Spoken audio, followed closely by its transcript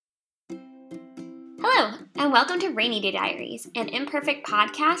and welcome to Rainy Day Diaries, an imperfect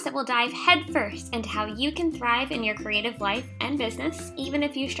podcast that will dive headfirst into how you can thrive in your creative life and business, even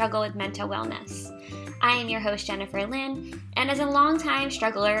if you struggle with mental wellness. I am your host, Jennifer Lynn, and as a longtime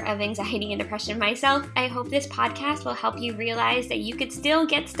struggler of anxiety and depression myself, I hope this podcast will help you realize that you could still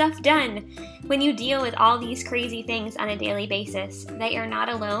get stuff done when you deal with all these crazy things on a daily basis, that you're not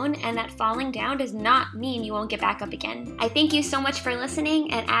alone, and that falling down does not mean you won't get back up again. I thank you so much for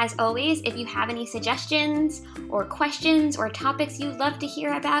listening, and as always, if you have any suggestions or questions or topics you'd love to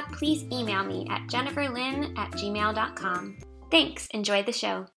hear about, please email me at jenniferlynn@gmail.com. Thanks. Enjoy the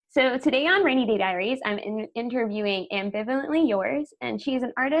show. So today on Rainy Day Diaries, I'm interviewing Ambivalently Yours, and she's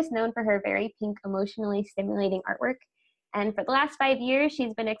an artist known for her very pink, emotionally stimulating artwork. And for the last 5 years,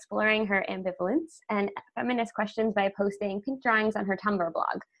 she's been exploring her ambivalence and feminist questions by posting pink drawings on her Tumblr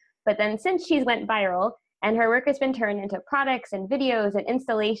blog. But then since she's went viral, and her work has been turned into products and videos and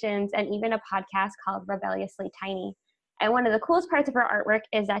installations and even a podcast called Rebelliously Tiny. And one of the coolest parts of her artwork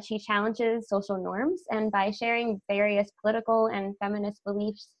is that she challenges social norms, and by sharing various political and feminist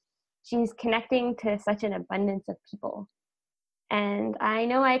beliefs, she's connecting to such an abundance of people. And I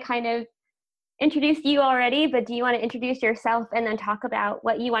know I kind of introduced you already, but do you want to introduce yourself and then talk about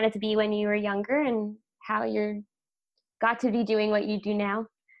what you wanted to be when you were younger and how you got to be doing what you do now?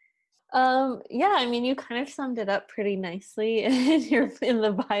 Yeah, I mean, you kind of summed it up pretty nicely in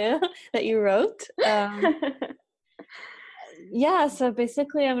the bio that you wrote. Yeah, so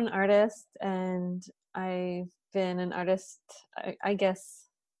basically I'm an artist, and I've been an artist, I guess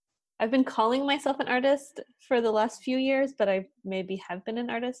I've been calling myself an artist for the last few years, but I maybe have been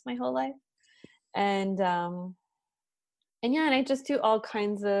an artist my whole life. And yeah, and I just do all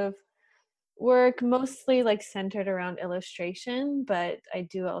kinds of work, mostly like centered around illustration, but I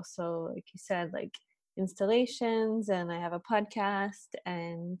do also, like you said, like installations, and I have a podcast,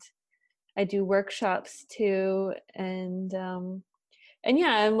 and I do workshops too. And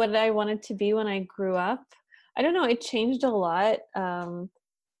yeah, and what I wanted to be when I grew up, I don't know, it changed a lot.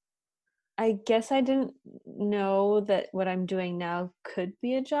 I guess I didn't know that what I'm doing now could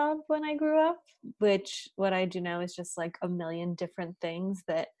be a job when I grew up, which what I do now is just like a million different things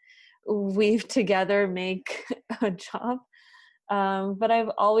that weave together make a job. But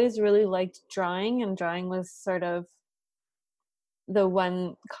I've always really liked drawing, and drawing was sort of the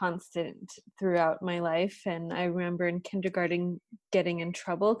one constant throughout my life. And I remember in kindergarten getting in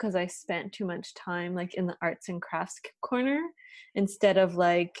trouble because I spent too much time like in the arts and crafts corner instead of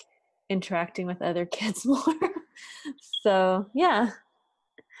like interacting with other kids more. So yeah,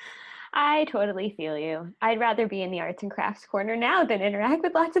 I totally feel you. I'd rather be in the arts and crafts corner now than interact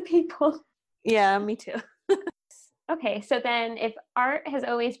with lots of people. Yeah, me too. Okay, so then if art has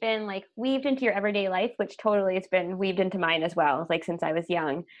always been like weaved into your everyday life, which totally it's been weaved into mine as well, like since I was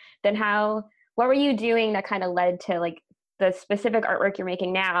young, then what were you doing that kind of led to like the specific artwork you're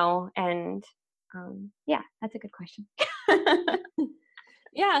making now? And yeah, that's a good question.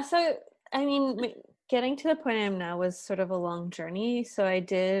 Yeah, so I mean, getting to the point I am now was sort of a long journey. So I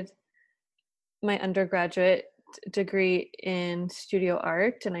did my undergraduate degree in studio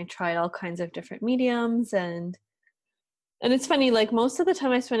art, and I tried all kinds of different mediums, and it's funny, like most of the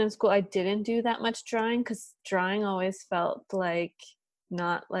time I spent in school, I didn't do that much drawing because drawing always felt like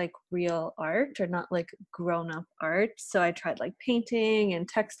not like real art or not like grown-up art. So I tried like painting and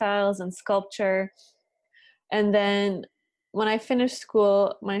textiles and sculpture. And then when I finished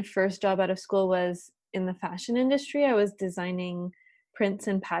school, my first job out of school was in the fashion industry. I was designing prints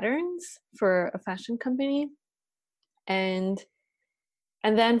and patterns for a fashion company. And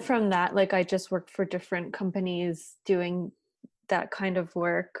then from that, like I just worked for different companies doing that kind of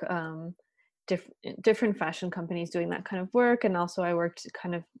work, different fashion companies doing that kind of work. And also I worked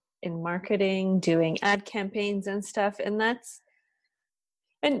kind of in marketing, doing ad campaigns and stuff. And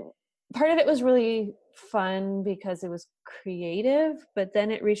part of it was really fun because it was creative, but then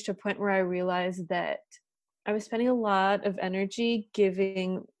it reached a point where I realized that I was spending a lot of energy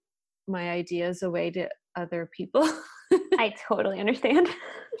giving my ideas away to other people. I totally understand.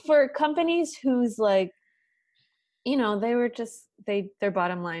 For companies whose like, you know, they were just their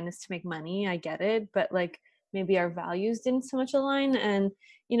bottom line is to make money. I get it, but like maybe our values didn't so much align. And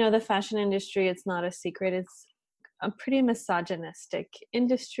you know, the fashion industry, it's not a secret, it's a pretty misogynistic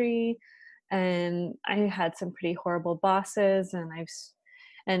industry, and I had some pretty horrible bosses, and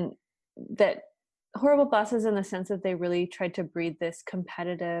that horrible bosses in the sense that they really tried to breed this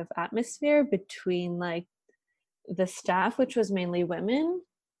competitive atmosphere between like the staff, which was mainly women.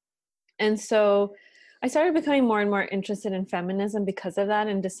 And so I started becoming more and more interested in feminism because of that,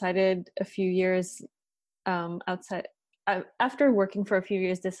 and decided a few years after working for a few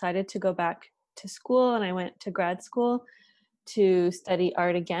years, decided to go back to school, and I went to grad school to study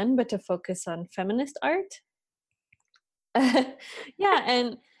art again, but to focus on feminist art. Yeah,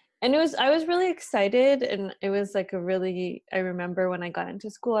 and I was really excited, and it was like I remember when I got into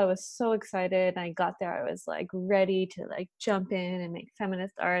school, I was so excited. I got there, I was like ready to like jump in and make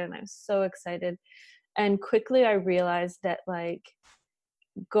feminist art, and I was so excited. And quickly I realized that like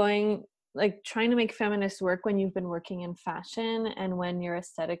trying to make feminist work when you've been working in fashion and when your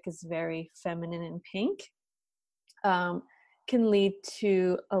aesthetic is very feminine and pink, can lead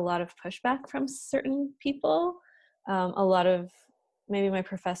to a lot of pushback from certain people. A lot of maybe my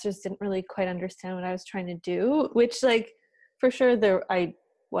professors didn't really quite understand what I was trying to do, which like for sure I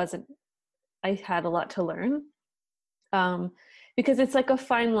had a lot to learn, because it's like a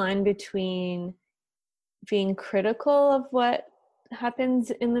fine line between being critical of what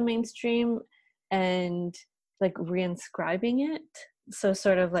happens in the mainstream and like reinscribing it, so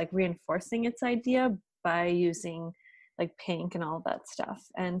sort of like reinforcing its idea by using like pink and all that stuff.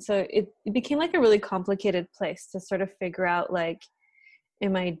 And so it became like a really complicated place to sort of figure out like,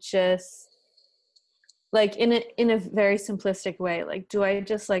 am I just like in a very simplistic way, like do I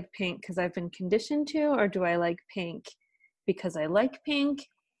just like pink because I've been conditioned to, or do I like pink because I like pink?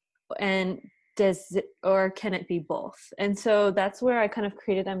 And or can it be both? And so that's where I kind of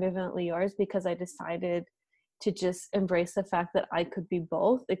created Ambivalently Yours, because I decided to just embrace the fact that I could be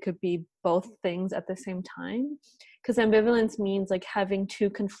both. It could be both things at the same time, because ambivalence means like having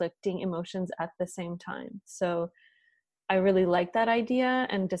two conflicting emotions at the same time. So I really liked that idea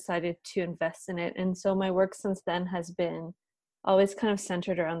and decided to invest in it. And so my work since then has been always kind of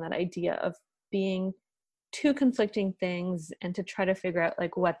centered around that idea of being two conflicting things and to try to figure out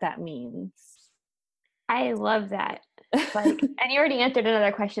like what that means. I love that. Like, and you already answered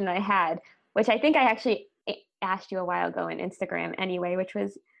another question that I had, which I think I actually asked you a while ago on Instagram anyway, which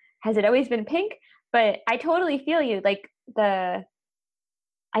was, has it always been pink? But I totally feel you. Like I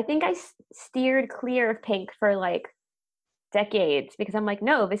think I steered clear of pink for like decades, because I'm like,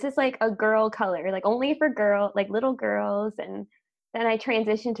 no, this is like a girl color, like only for like little girls. And then I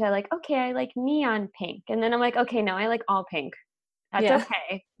transitioned to like, okay, I like neon pink. And then I'm like, okay, no, I like all pink. That's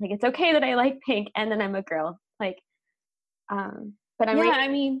okay. Like, it's okay that I like pink, and then I'm a girl. Like, but I'm I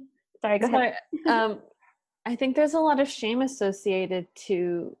mean, sorry, go ahead. I think there's a lot of shame associated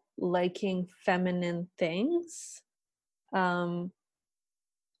to liking feminine things. And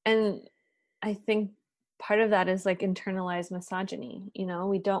I think part of that is like internalized misogyny. You know,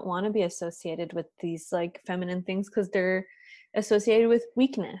 we don't want to be associated with these like feminine things because they're associated with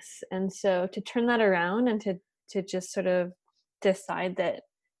weakness. And so to turn that around and to just sort of decide that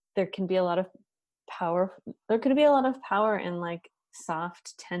there could be a lot of power in like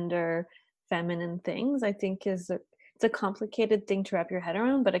soft, tender, feminine things, I think it's a complicated thing to wrap your head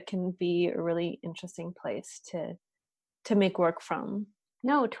around, but it can be a really interesting place to make work from.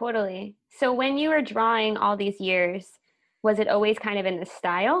 No, totally. So when you were drawing all these years, was it always kind of in this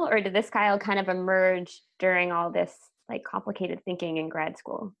style, or did this style kind of emerge during all this like complicated thinking in grad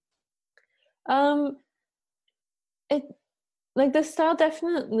school? It like the style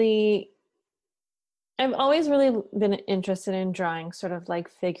definitely, I've always really been interested in drawing sort of like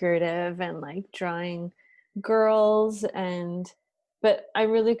figurative and like drawing girls, but I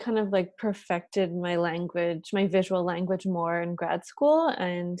really kind of like perfected my language, my visual language more in grad school,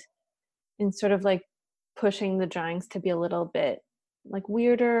 and in sort of like pushing the drawings to be a little bit like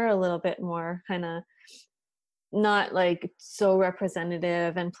weirder, a little bit more kind of not like so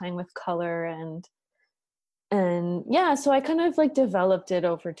representative, and playing with color and yeah, so I kind of like developed it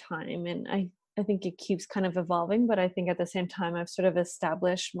over time, and I think it keeps kind of evolving, but I think at the same time I've sort of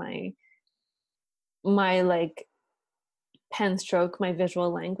established my like pen stroke, my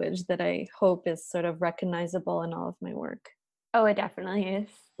visual language that I hope is sort of recognizable in all of my work. Oh, it definitely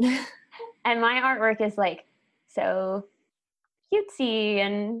is. And my artwork is like so cutesy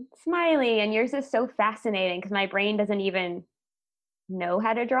and smiley, and yours is so fascinating because my brain doesn't even know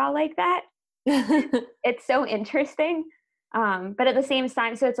how to draw like that. It's so interesting. But at the same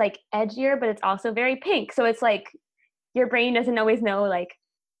time, so it's like edgier, but it's also very pink. So it's like your brain doesn't always know like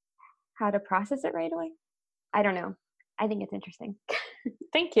how to process it right away. I don't know. I think it's interesting.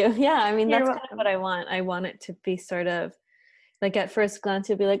 Thank you. Yeah, I mean, You're that's welcome. kind of what I want. I want it to be sort of like at first glance,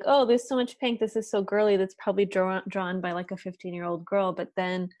 you'll be like, oh, there's so much pink. This is so girly. That's probably drawn by like a 15-year-old girl. But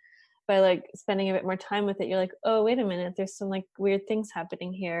then by like spending a bit more time with it, you're like, oh, wait a minute, there's some like weird things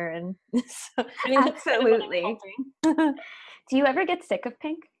happening here. And so, I mean, absolutely. Do you ever get sick of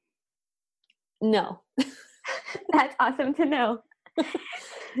pink? No. That's awesome to know.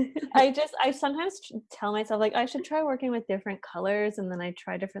 I sometimes tell myself like I should try working with different colors, and then I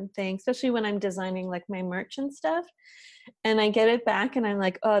try different things, especially when I'm designing like my merch and stuff. And I get it back and I'm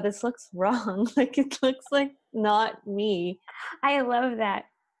like, oh, this looks wrong. Like it looks like not me. I love that.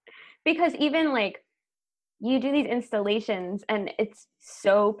 Because even like you do these installations and it's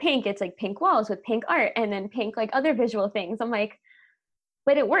so pink. It's like pink walls with pink art and then pink like other visual things. I'm like,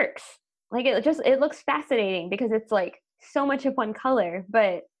 but it works. Like it looks fascinating because it's like so much of one color,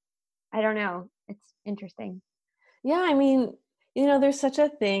 but I don't know. It's interesting. Yeah, I mean, you know, there's such a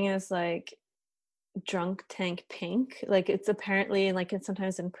thing as like drunk tank pink. Like it's apparently like it's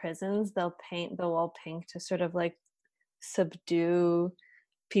sometimes in prisons they'll paint the wall pink to sort of like subdue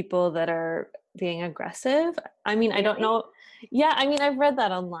people that are being aggressive. I mean, I don't Really? know. Yeah, I mean, I've read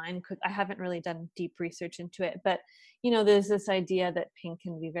that online. I haven't really done deep research into it, but you know, there's this idea that pink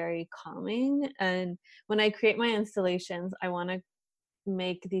can be very calming. And when I create my installations, I want to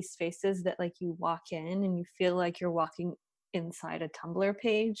make these spaces that like you walk in and you feel like you're walking inside a Tumblr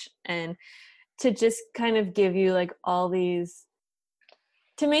page, and to just kind of give you like all these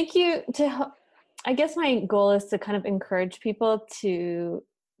to make you to I guess my goal is to kind of encourage people to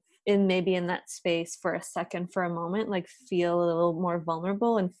in that space for a second, for a moment, like feel a little more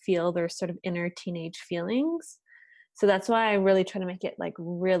vulnerable and feel their sort of inner teenage feelings. So that's why I really try to make it like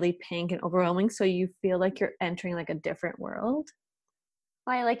really pink and overwhelming, so you feel like you're entering like a different world.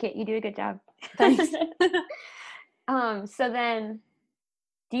 Oh, I like it. You do a good job. Thanks. So then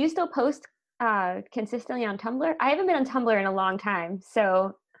do you still post consistently on Tumblr? I haven't been on Tumblr in a long time.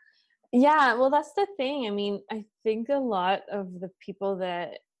 So Yeah, well, that's the thing. I mean, I think a lot of the people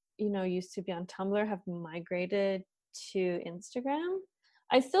that, you know, used to be on Tumblr have migrated to Instagram.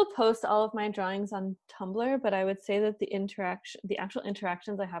 I still post all of my drawings on Tumblr, but I would say that the actual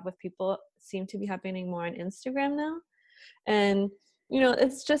interactions I have with people seem to be happening more on Instagram now. And, you know,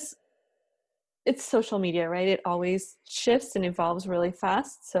 it's social media, right? It always shifts and evolves really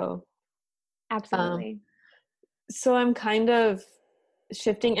fast. Um, absolutely. so I'm kind of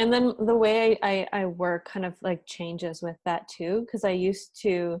shifting, and then the way I work kind of like changes with that too, because I used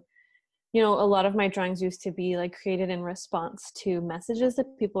to, you know, a lot of my drawings used to be like created in response to messages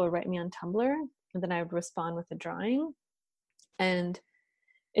that people would write me on Tumblr, and then I would respond with a drawing. And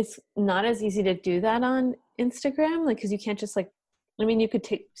it's not as easy to do that on Instagram, like because you can't just like, I mean, you could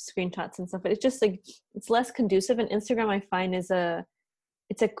take screenshots and stuff, but it's just like it's less conducive. And Instagram I find it's a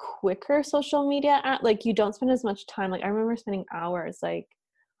quicker social media app. Like you don't spend as much time. Like I remember spending hours like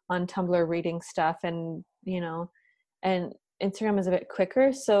on Tumblr reading stuff, and you know, and Instagram is a bit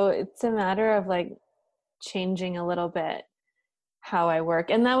quicker. So it's a matter of like changing a little bit how I work.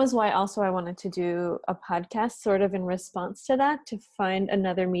 And that was why also I wanted to do a podcast sort of in response to that, to find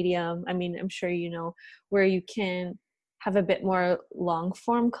another medium. I mean, I'm sure you know, where you can have a bit more long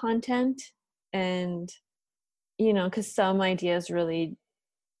form content. And you know, because some ideas really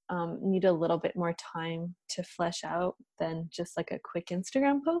need a little bit more time to flesh out than just like a quick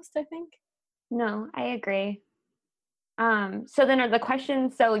Instagram post, I think. No, I agree. So then are the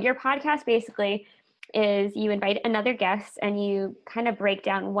questions, so your podcast basically is you invite another guest and you kind of break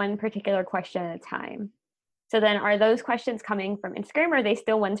down one particular question at a time. So then are those questions coming from Instagram, or are they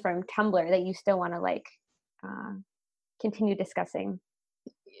still ones from Tumblr that you still want to like uh, continue discussing?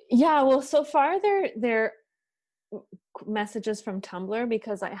 Yeah, well, so far they're messages from Tumblr,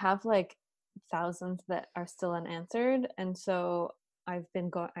 because I have like thousands that are still unanswered, and so I've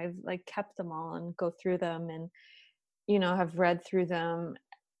like kept them all and go through them, and you know, have read through them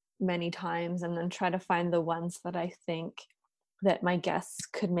many times, and then try to find the ones that I think that my guests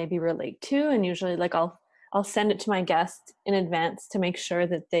could maybe relate to. And usually like I'll send it to my guest in advance to make sure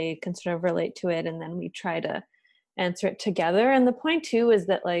that they can sort of relate to it, and then we try to answer it together. And the point too is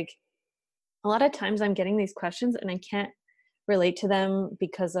that like a lot of times I'm getting these questions and I can't relate to them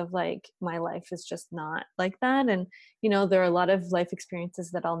because of like my life is just not like that. And you know, there are a lot of life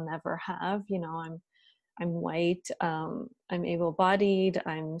experiences that I'll never have. You know, I'm white, I'm able-bodied,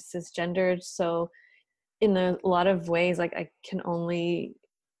 I'm cisgendered, so in a lot of ways like I can't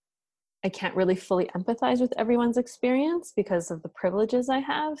really fully empathize with everyone's experience because of the privileges I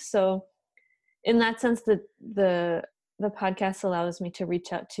have. So in that sense, the podcast allows me to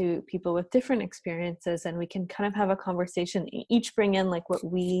reach out to people with different experiences, and we can kind of have a conversation, each bring in like what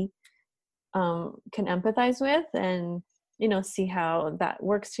we can empathize with, and you know, see how that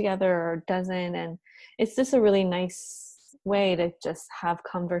works together or doesn't. And it's just a really nice way to just have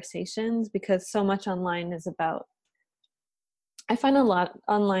conversations, because so much online is about, I find a lot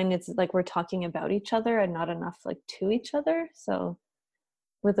online it's like we're talking about each other and not enough like to each other. So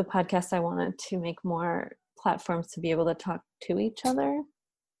with the podcast I wanted to make more platforms to be able to talk to each other.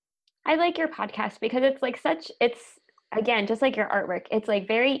 I like your podcast because it's like it's again, just like your artwork, it's like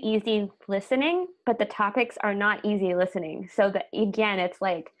very easy listening, but the topics are not easy listening. So that again, it's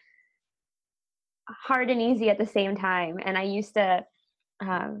like hard and easy at the same time. And I used to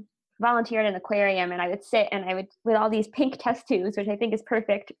volunteer at an aquarium, and I would sit and I would, with all these pink test tubes, which I think is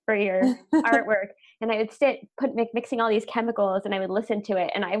perfect for your artwork, and I would sit mixing all these chemicals, and I would listen to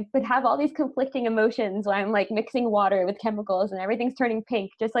it, and I would have all these conflicting emotions when I'm like mixing water with chemicals and everything's turning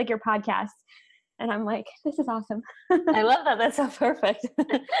pink, just like your podcast. And I'm like, this is awesome. I love that. That's so perfect.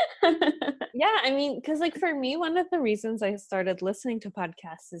 Yeah, I mean, because like for me, one of the reasons I started listening to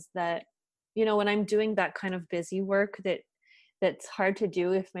podcasts is that, you know, when I'm doing that kind of busy work that's hard to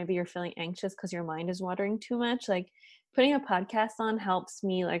do if maybe you're feeling anxious because your mind is wandering too much, like putting a podcast on helps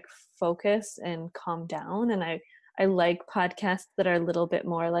me like focus and calm down. And I like podcasts that are a little bit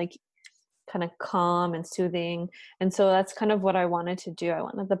more like kind of calm and soothing. And so that's kind of what I wanted to do. I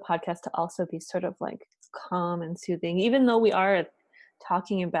wanted the podcast to also be sort of like calm and soothing, even though we are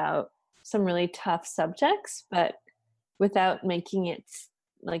talking about some really tough subjects, but without making it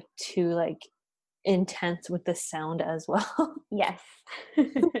like too like intense with the sound as well. Yes.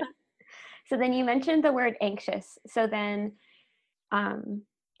 So then you mentioned the word anxious. So then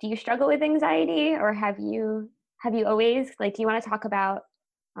do you struggle with anxiety, or have you always, like, do you want to talk about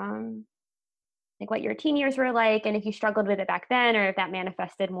like what your teen years were like, and if you struggled with it back then, or if that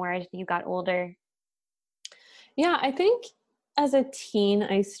manifested more as you got older? Yeah, I think as a teen,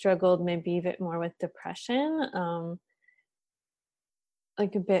 I struggled maybe a bit more with depression,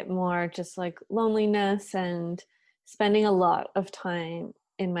 like a bit more just like loneliness and spending a lot of time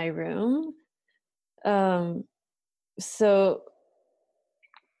in my room. So,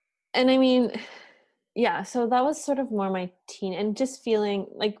 and I mean, yeah, so that was sort of more my teen, and just feeling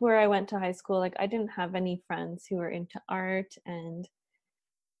like where I went to high school, like I didn't have any friends who were into art, and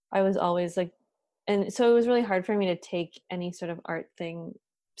I was always like, and so it was really hard for me to take any sort of art thing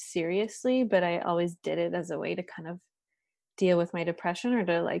seriously, but I always did it as a way to kind of deal with my depression, or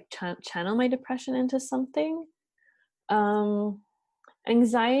to like channel my depression into something. Um,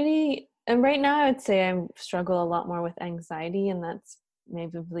 Anxiety, and right now I would say I struggle a lot more with anxiety, and that's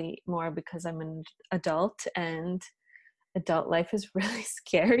maybe more because I'm an adult, and adult life is really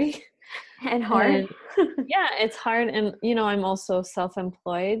scary And hard. and yeah, it's hard. And you know, I'm also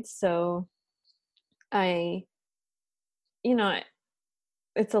self-employed, so I, you know,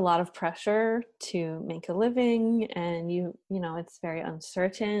 it's a lot of pressure to make a living, and you know, it's very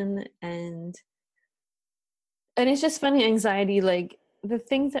uncertain, and it's just funny, anxiety, like the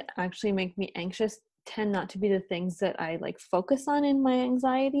things that actually make me anxious tend not to be the things that I like focus on in my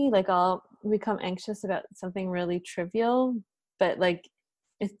anxiety. Like I'll become anxious about something really trivial, but like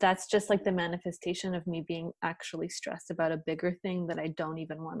if that's just like the manifestation of me being actually stressed about a bigger thing that I don't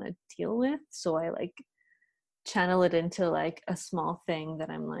even want to deal with. So I like channel it into like a small thing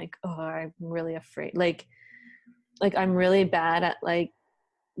that I'm like, oh, I'm really afraid. Like I'm really bad at like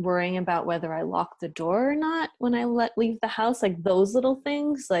worrying about whether I lock the door or not when I leave the house. Like those little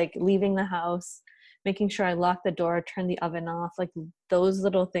things, like leaving the house, making sure I lock the door, turn the oven off, like those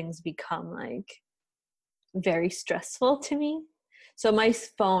little things become like very stressful to me. So my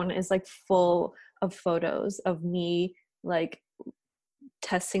phone is like full of photos of me like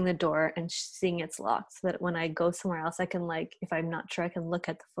testing the door and seeing it's locked, so that when I go somewhere else, I can like, if I'm not sure, I can look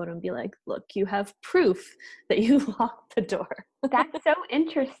at the photo and be like, look, you have proof that you locked the door. That's so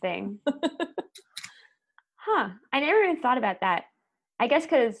interesting. Huh. I never even thought about that. I guess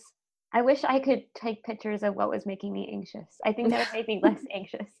because I wish I could take pictures of what was making me anxious. I think that would make me less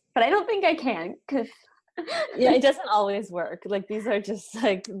anxious, but I don't think I can, because Yeah, it doesn't always work. Like these are just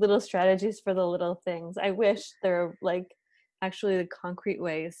like little strategies for the little things. I wish there were like actually the concrete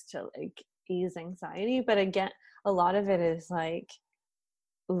ways to like ease anxiety, but again, a lot of it is like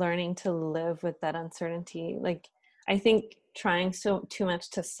learning to live with that uncertainty. Like I think trying so too much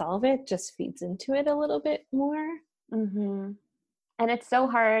to solve it just feeds into it a little bit more. Mm-hmm. And it's so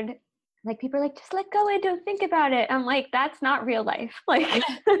hard. Like people are like, just let go and don't think about it. I'm like, that's not real life. Like,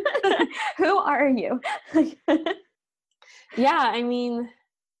 who are you? Yeah, I mean,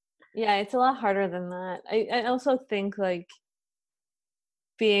 yeah, it's a lot harder than that. I also think like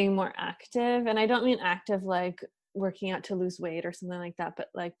being more active, and I don't mean active like working out to lose weight or something like that, but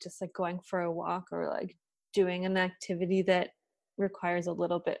like just like going for a walk, or like doing an activity that requires a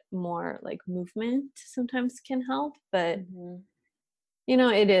little bit more like movement sometimes can help. But Mm-hmm. you know,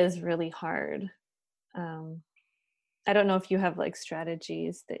 it is really hard. I don't know if you have like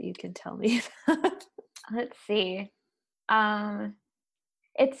strategies that you can tell me about. Let's see. Um,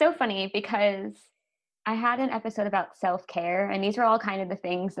 it's so funny because I had an episode about self-care, and these were all kind of the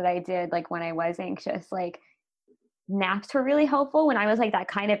things that I did like when I was anxious. Like naps were really helpful when I was like that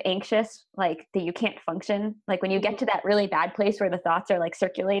kind of anxious, like that you can't function. Like when you get to that really bad place where the thoughts are like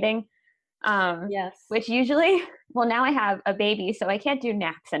circulating. Yes. Which usually, well, now I have a baby, so I can't do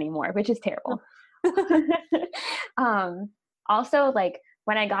naps anymore, which is terrible. um, Also, like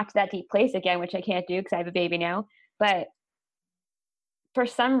when I got to that deep place again, which I can't do because I have a baby now, but for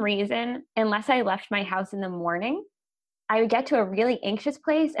some reason, unless I left my house in the morning, I would get to a really anxious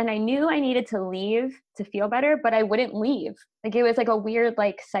place and I knew I needed to leave to feel better, but I wouldn't leave. Like it was like a weird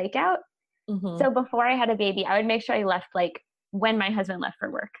like psych out. Mm-hmm. So before I had a baby, I would make sure I left like when my husband left for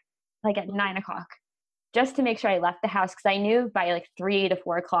work, like at 9 o'clock, just to make sure I left the house. Cause I knew by like 3 to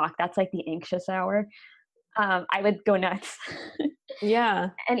 4 o'clock, that's like the anxious hour. I would go nuts.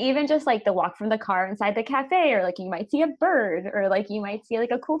 Yeah. And even just like the walk from the car inside the cafe, or like you might see a bird, or like you might see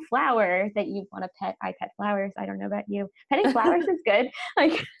like a cool flower that you want to pet. I pet flowers. I don't know about you. Petting flowers is good.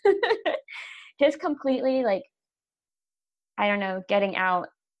 Like just completely like, I don't know, getting out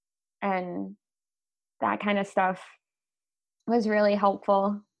and that kind of stuff was really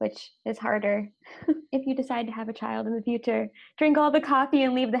helpful, which is harder if you decide to have a child in the future. Drink all the coffee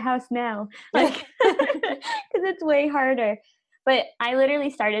and leave the house now. Like, because it's way harder. But I literally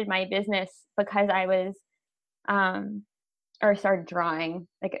started my business because I was, or started drawing,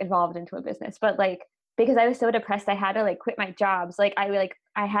 like evolved into a business. But like, because I was so depressed, I had to like quit my jobs. I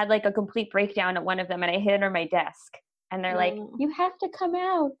had like a complete breakdown at one of them and I hid under my desk. And they're like, Oh. you have to come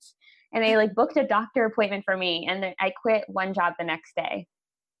out. And they like booked a doctor appointment for me. And then I quit one job the next day.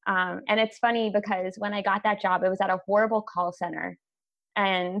 And it's funny because when I got that job, it was at a horrible call center.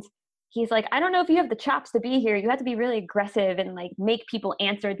 And he's like, I don't know if you have the chops to be here. You have to be really aggressive and like make people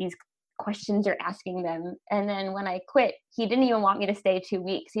answer these questions you're asking them. And then when I quit, he didn't even want me to stay 2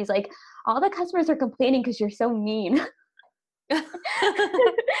 weeks. He's like, all the customers are complaining because you're so mean.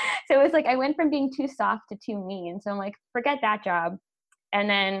 So it was like I went from being too soft to too mean. So I'm like, forget that job. And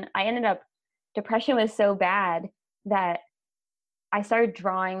then I ended up, depression was so bad that I started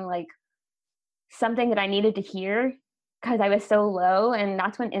drawing like something that I needed to hear because I was so low. And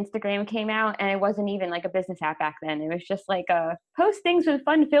that's when Instagram came out, and it wasn't even like a business app back then. It was just like a post things with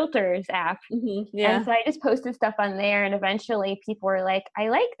fun filters app. Mm-hmm. And Yeah. so I just posted stuff on there, and eventually people were like, I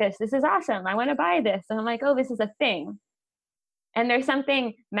like this. This is awesome. I want to buy this. And I'm like, oh, this is a thing. And there's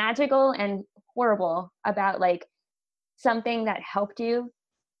something magical and horrible about like something that helped you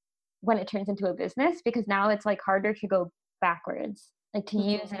when it turns into a business, because now it's like harder to go backwards, like to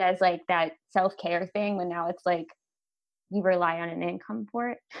use it as like that self-care thing when now it's like you rely on an income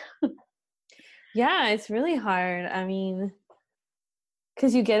for it. Yeah, it's really hard. I mean,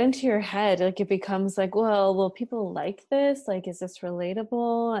 because you get into your head, like it becomes like, well, will people like this? Like, is this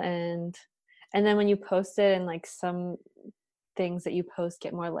relatable? And then when you post it and like some things that you post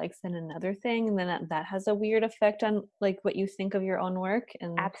get more likes than another thing, and then that has a weird effect on like what you think of your own work.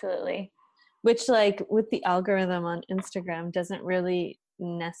 And Absolutely. which like with the algorithm on Instagram doesn't really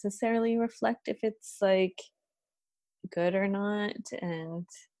necessarily reflect if it's like good or not. And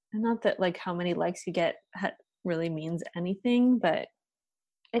not that like how many likes you get really means anything, but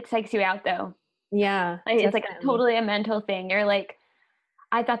It psychs you out though. yeah, Like, it's like a definitely. totally a mental thing. You're like,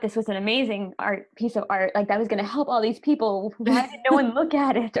 I thought this was an amazing piece of art, like that was going to help all these people. Why did no one look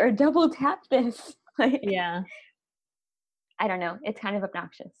at it or double tap this? Like, Yeah. I don't know. It's kind of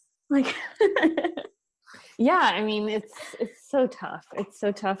obnoxious. Like, Yeah, I mean it's so tough. It's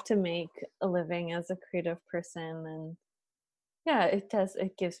so tough to make a living as a creative person, and yeah,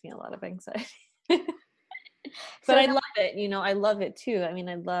 it gives me a lot of anxiety. But so I love it, I love it too. I mean,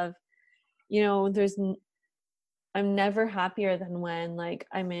 I love, I'm never happier than when like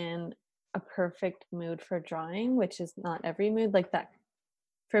I'm in a perfect mood for drawing, which is not every mood like that.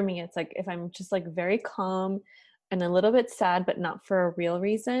 For me, it's like if I'm just like very calm and a little bit sad, but not for a real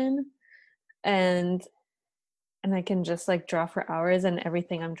reason. And I can just like draw for hours and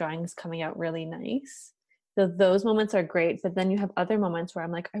everything I'm drawing is coming out really nice. So those moments are great. But then you have other moments where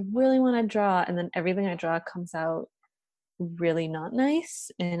I'm like, I really want to draw. And then everything I draw comes out really not nice.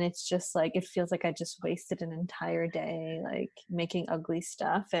 And it's just like, it feels like I just wasted an entire day, like making ugly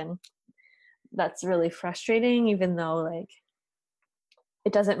stuff. And that's really frustrating, even though like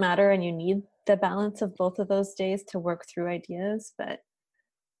it doesn't matter and you need the balance of both of those days to work through ideas. But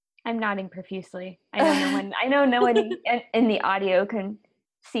I'm nodding profusely. I know no one in the audio can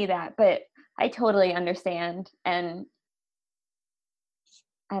see that, but I totally understand. And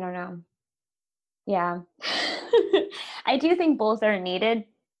I don't know. Yeah. I do think both are needed,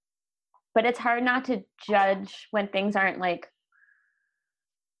 but it's hard not to judge when things aren't like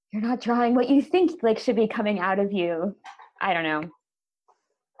you're not drawing what you think like should be coming out of you. I don't know.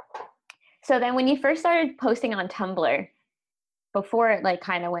 So then when you first started posting on Tumblr, before it like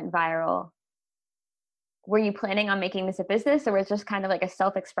kind of went viral, were you planning on making this a business, or was it just kind of like a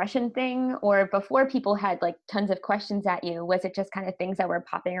self-expression thing? Or before people had like tons of questions at you, was it just kind of things that were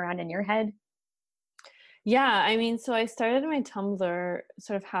popping around in your head? Yeah, I mean, so I started my Tumblr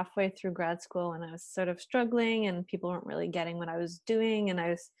sort of halfway through grad school when I was sort of struggling and people weren't really getting what I was doing, and I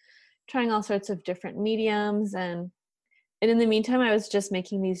was trying all sorts of different mediums, and in the meantime I was just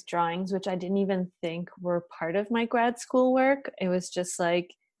making these drawings which I didn't even think were part of my grad school work. It was just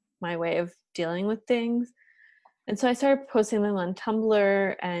like my way of dealing with things. And so I started posting them on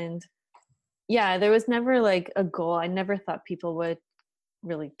Tumblr, and yeah, there was never like a goal. I never thought people would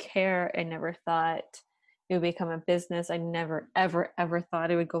really care. I never thought it would become a business. I never, ever thought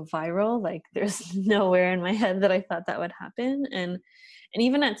it would go viral. Like there's nowhere in my head that I thought that would happen. And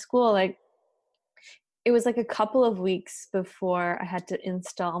even at school, like it was like a couple of weeks before I had to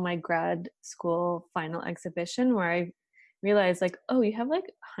install my grad school final exhibition where I realized like, oh, you have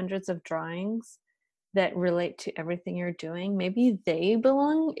like hundreds of drawings that relate to everything you're doing. Maybe they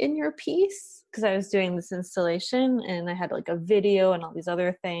belong in your piece. Because I was doing this installation and I had like a video and all these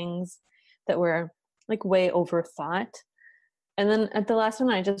other things that were like way overthought. And then at the last one,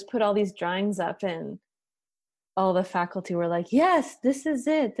 I just put all these drawings up, and all the faculty were like, yes, this is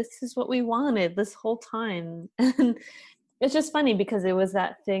it. This is what we wanted this whole time. And it's just funny because it was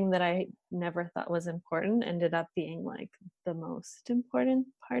that thing that I never thought was important ended up being like the most important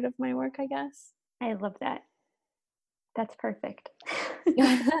part of my work, I guess. I love that. That's perfect.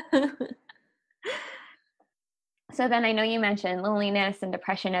 So then I know you mentioned loneliness and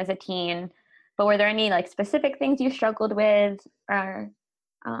depression as a teen, but were there any like specific things you struggled with? Or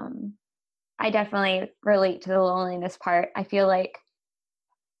I definitely relate to the loneliness part. I feel like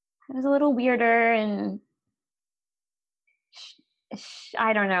I was a little weirder and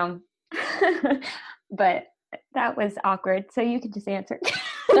I don't know. But that was awkward. So you could just answer.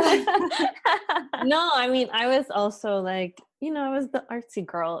 No, I mean, I was also like, I was the artsy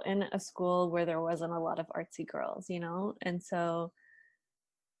girl in a school where there wasn't a lot of artsy girls, and so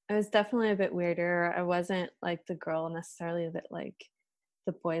I was definitely a bit weirder. I wasn't like the girl necessarily that like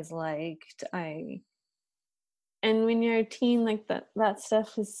the boys liked. And when you're a teen, like that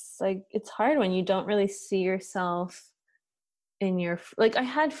stuff is like, it's hard when you don't really see yourself in your, like I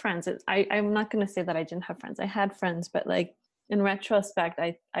had friends. I'm not going to say that I didn't have friends. I had friends, but like in retrospect,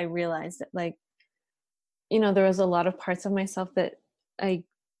 I realized that like, there was a lot of parts of myself that I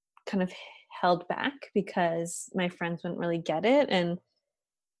kind of held back because my friends wouldn't really get it. And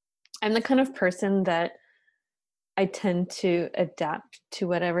I'm the kind of person that I tend to adapt to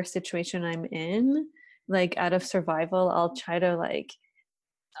whatever situation I'm in. Like out of survival, I'll try to like,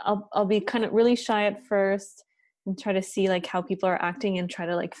 I'll be kind of really shy at first and try to see like how people are acting and try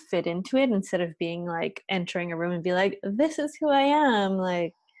to like fit into it instead of being like entering a room and be like, this is who I am.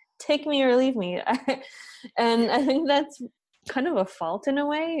 Like, take me or leave me. And I think that's kind of a fault in a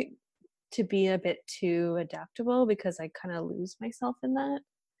way, to be a bit too adaptable, because I kind of lose myself in that.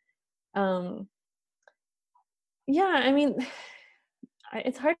 Yeah, I mean,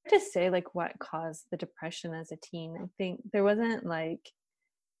 it's hard to say like what caused the depression as a teen. I think there wasn't like,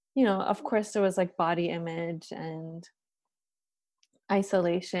 of course there was like body image and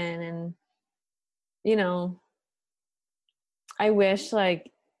isolation, and I wish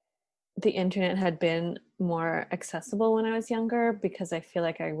like the internet had been more accessible when I was younger, because I feel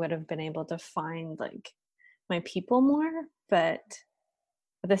like I would have been able to find like my people more. But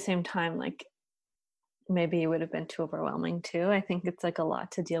at the same time, like maybe it would have been too overwhelming too. I think it's like a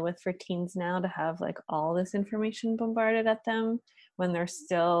lot to deal with for teens now, to have like all this information bombarded at them when they're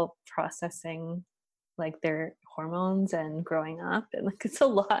still processing like their hormones and growing up, and like it's a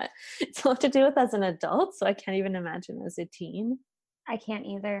lot to deal with as an adult, so I can't even imagine as a teen. I can't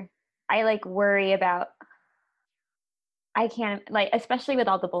either. I like worry about, I can't like, especially with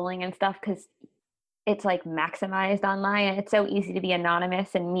all the bullying and stuff, because it's like maximized online and it's so easy to be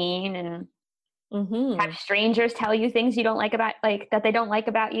anonymous and mean and have strangers tell you things you don't like about, like that they don't like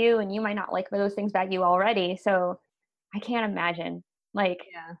about you, and you might not like those things about you already. So I can't imagine. Like,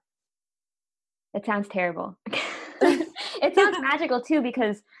 Yeah. it sounds terrible. It sounds magical too,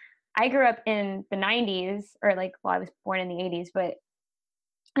 because I grew up in the 90s, or like, well, I was born in the 80s, but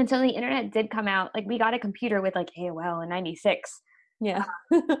until the internet did come out, like we got a computer with like AOL in 96. Yeah.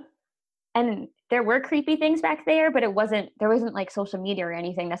 And there were creepy things back there, but there wasn't like social media or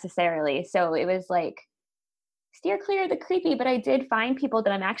anything necessarily. So it was like, steer clear of the creepy, but I did find people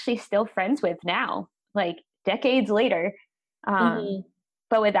that I'm actually still friends with now, like decades later. Mm-hmm.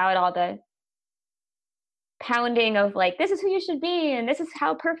 but without all the pounding of like, this is who you should be, and this is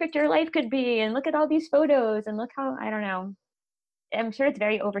how perfect your life could be, and look at all these photos, and look how, I don't know. I'm sure it's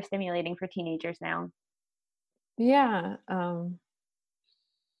very overstimulating for teenagers now. Yeah.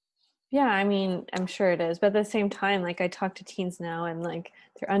 Yeah, I mean, I'm sure it is. But at the same time, like I talk to teens now and like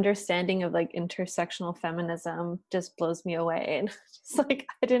their understanding of like intersectional feminism just blows me away. And just like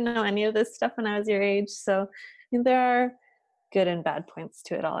I didn't know any of this stuff when I was your age. So I mean, there are good and bad points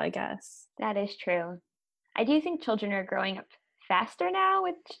to it all, I guess. That is true. I do think children are growing up faster now,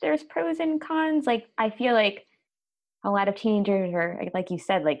 which there's pros and cons. Like I feel like a lot of teenagers are, like you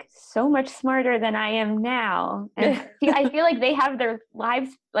said, like so much smarter than I am now. And I feel like they have their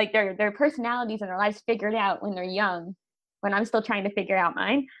lives, like their personalities and their lives figured out when they're young, when I'm still trying to figure out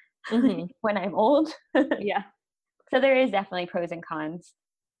mine when I'm old. Yeah. So there is definitely pros and cons.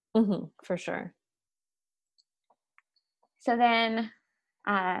 For sure. So then,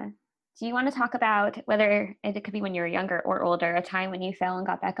 do you want to talk about whether it could be when you were younger or older, a time when you fell and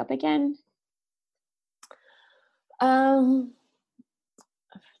got back up again? Um,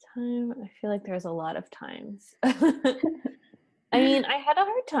 Time, I feel like there's a lot of times. I mean, I had a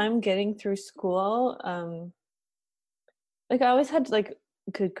hard time getting through school. Like I always had like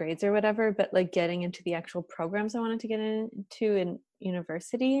good grades or whatever, but like getting into the actual programs I wanted to get into in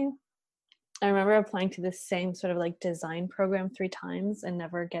university. I remember applying to the same sort of like design program 3 times and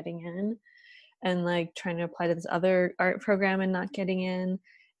never getting in, and like trying to apply to this other art program and not getting in,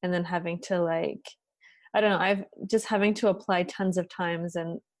 and then having to like, I don't know, I've just having to apply tons of times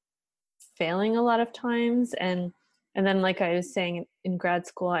and failing a lot of times. And then like I was saying, in grad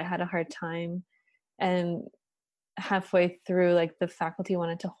school I had a hard time, and halfway through, like the faculty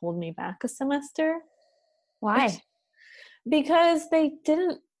wanted to hold me back a semester. Why? Because I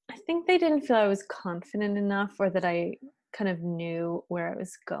think they didn't feel I was confident enough, or that I kind of knew where I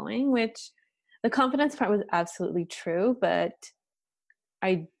was going, which the confidence part was absolutely true, but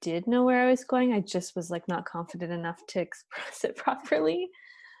I did know where I was going. I just was like not confident enough to express it properly.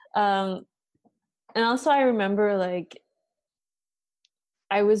 um and also I remember like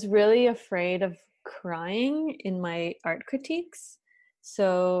I was really afraid of crying in my art critiques.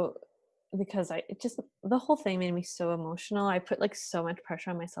 So because it just, the whole thing made me so emotional. I put like so much pressure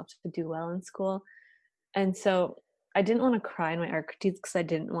on myself to do well in school. And so I didn't want to cry in my art critiques because I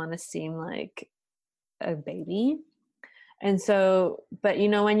didn't want to seem like a baby. And so, but you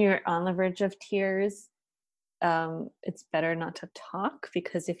know, when you're on the verge of tears, it's better not to talk,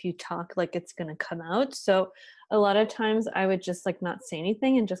 because if you talk, like it's gonna come out. So a lot of times I would just like not say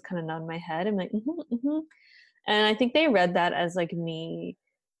anything and just kind of nod my head and like, and I think they read that as like me,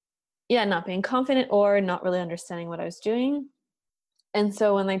 yeah, not being confident or not really understanding what I was doing. And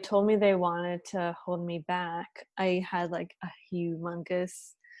so when they told me they wanted to hold me back, I had like a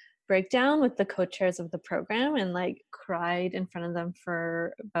humongous breakdown with the co-chairs of the program and like cried in front of them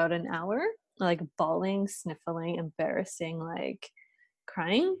for about an hour, like bawling, sniffling, embarrassing, like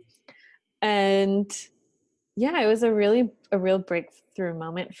crying. And yeah, it was a real breakthrough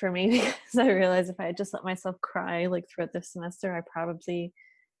moment for me because I realized if I had just let myself cry like throughout the semester, I probably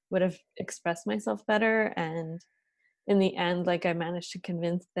would have expressed myself better. And in the end, like I managed to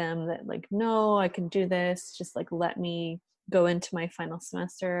convince them that like, no, I can do this, just like let me go into my final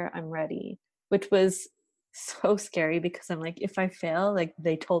semester, I'm ready. Which was so scary because I'm like, if I fail, like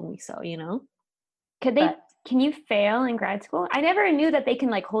they told me so, you know. But Can you fail in grad school? I never knew that they can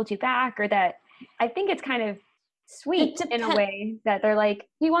like hold you back, or that. I think it's kind of it sweet in a depends. way that they're like,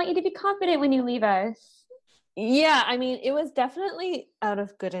 we want you to be confident when you leave us. Yeah, I mean, it was definitely out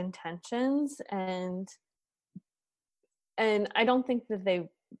of good intentions, and I don't think that they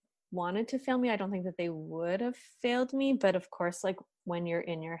wanted to fail me. I don't think that they would have failed me, but of course, like when you're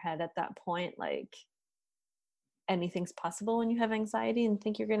in your head at that point, like anything's possible when you have anxiety and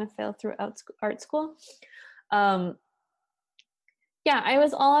think you're going to fail through art school. um yeah, I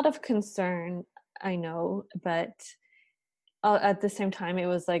was all out of concern, I know, but at the same time it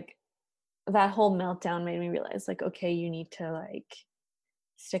was like that whole meltdown made me realize like, okay, you need to like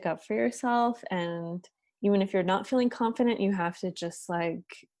stick up for yourself, and even if you're not feeling confident, you have to just like,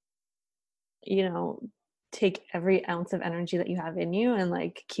 you know, take every ounce of energy that you have in you and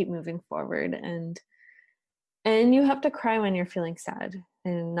like keep moving forward. And you have to cry when you're feeling sad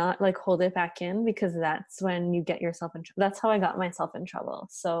and not like hold it back in, because that's when you get yourself in trouble. That's how I got myself in trouble.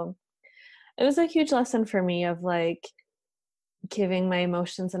 So it was a huge lesson for me of like giving my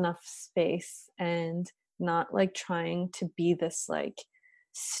emotions enough space and not like trying to be this like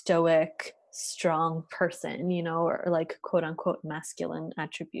stoic strong person, you know, or like quote unquote masculine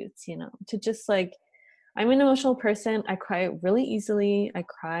attributes, you know, to just like I'm an emotional person. I cry really easily. I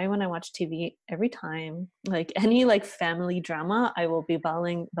cry when I watch TV every time. Like any like family drama, I will be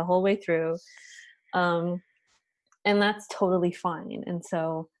bawling the whole way through. Um, and that's totally fine. And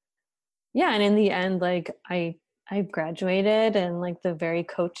so, yeah, and in the end, like I graduated, and like the very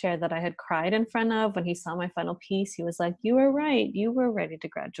co-chair that I had cried in front of, when he saw my final piece, he was like, "You were right. You were ready to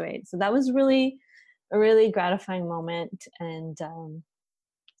graduate." So that was really a really gratifying moment. And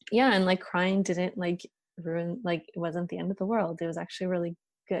yeah, and like crying didn't like ruin, like it wasn't the end of the world. It was actually really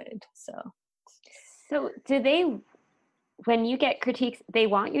good. So So do they, when you get critiques, they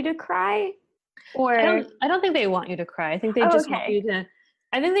want you to cry, I or? don't think they want you to cry. I think they Oh, just want okay. you to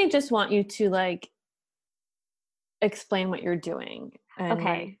I think they just want you to like explain what you're doing and like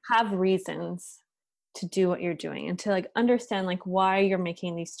Okay. have reasons to do what you're doing and to like understand like why you're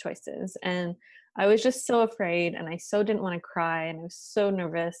making these choices. And I was just so afraid, and I so didn't want to cry, and I was so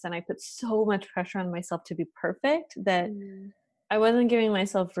nervous, and I put so much pressure on myself to be perfect that Mm. I wasn't giving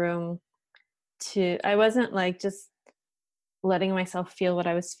myself room to, I wasn't like just letting myself feel what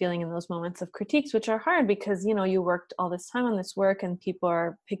I was feeling in those moments of critiques, which are hard because, you know, you worked all this time on this work and people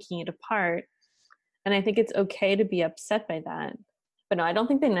are picking it apart. And I think it's okay to be upset by that. But no, I don't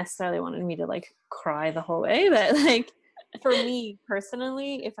think they necessarily wanted me to like cry the whole way. But like for me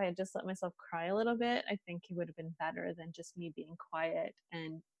personally, if I had just let myself cry a little bit, I think it would have been better than just me being quiet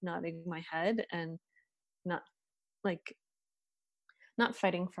and nodding my head and not like not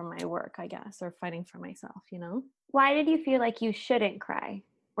fighting for my work, I guess, or fighting for myself, you know? Why did you feel like you shouldn't cry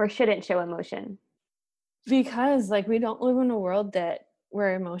or shouldn't show emotion? Because like we don't live in a world that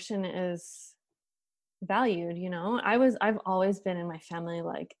where emotion is valued, you know. I've always been in my family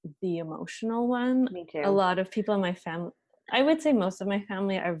like the emotional one. Me A too. lot of people in my family, I would say most of my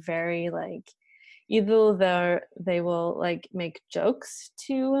family, are very like either they will like make jokes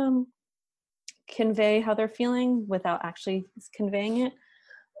to convey how they're feeling without actually conveying it,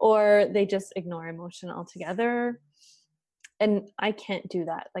 or they just ignore emotion altogether. And I can't do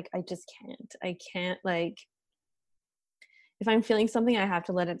that. Like I just can't. I can't like, if I'm feeling something, I have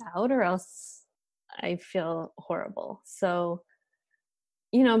to let it out or else I feel horrible. So,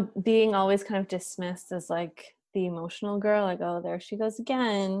 you know, being always kind of dismissed as like the emotional girl, like, oh, there she goes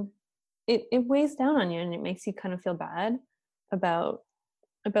again. It weighs down on you, and it makes you kind of feel bad about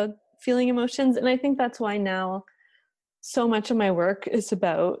about feeling emotions. And I think that's why now so much of my work is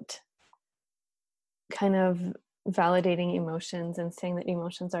about kind of validating emotions and saying that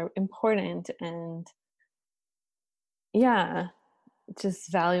emotions are important, and yeah,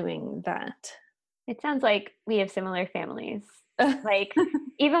 just valuing that. It sounds like we have similar families. Like,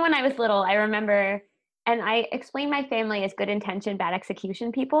 even when I was little, I remember, and I explained my family as good intention, bad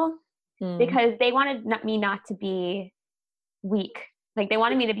execution people Mm, because they wanted me not to be weak. Like, they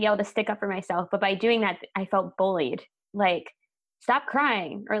wanted me to be able to stick up for myself. But by doing that, I felt bullied. Like, stop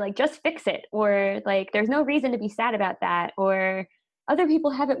crying, or like, just fix it, or like, there's no reason to be sad about that, or other people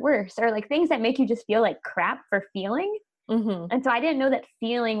have it worse, or like things that make you just feel like crap for feeling. mhm. And so I didn't know that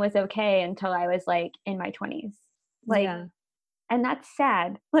feeling was okay until I was like in my 20s. Like, Yeah. and that's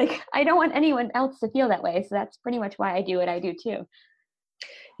sad. Like, I don't want anyone else to feel that way. So that's pretty much why I do what I do too.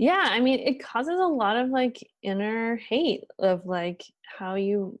 Yeah, I mean, it causes a lot of like inner hate of like how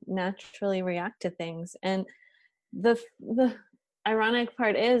you naturally react to things. And the ironic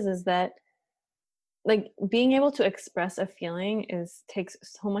part is that like being able to express a feeling is takes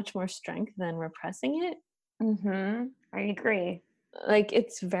so much more strength than repressing it. I agree. Like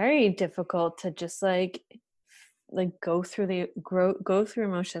it's very difficult to just like go through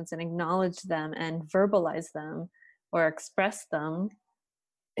emotions and acknowledge them and verbalize them or express them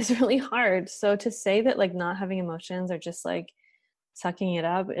is really hard. So to say that like not having emotions or just like sucking it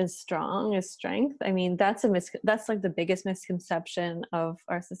up is strength. I mean, that's like the biggest misconception of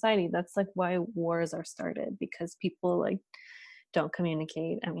our society. That's like why wars are started, because people like don't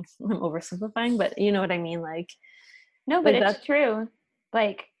communicate. I mean, I'm oversimplifying, but you know what I mean? No, but Like it's that. true.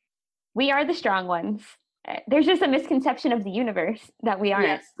 Like, we are the strong ones. There's just a misconception of the universe that we aren't.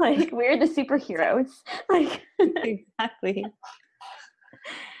 Yes. Like, we're the superheroes. Like, Exactly.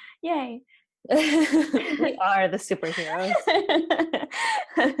 yay. We are the superheroes.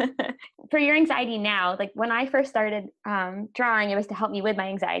 For your anxiety now, like when I first started drawing, it was to help me with my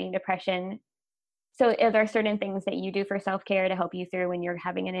anxiety and depression. So, are there certain things that you do for self care to help you through when you're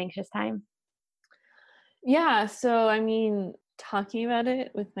having an anxious time? Yeah, so I mean, talking about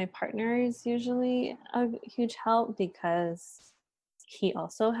it with my partner is usually a huge help because he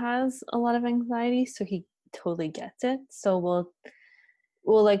also has a lot of anxiety, so he totally gets it. So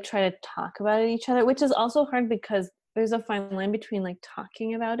we'll like try to talk about it each other, which is also hard because there's a fine line between like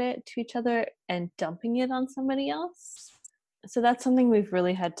talking about it to each other and dumping it on somebody else. So that's something we've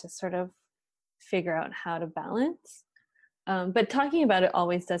really had to sort of figure out how to balance. But talking about it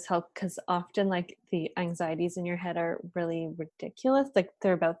always does help, because often like the anxieties in your head are really ridiculous. Like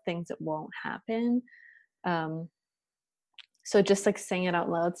they're about things that won't happen. So just like saying it out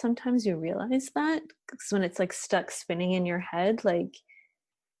loud, sometimes you realize that, because when it's like stuck spinning in your head, like,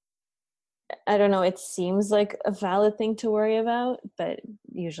 I don't know, it seems like a valid thing to worry about, but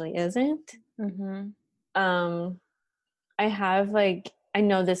usually isn't. Mm-hmm. I have like, I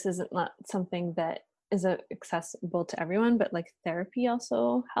know this isn't not something that is accessible to everyone, but like therapy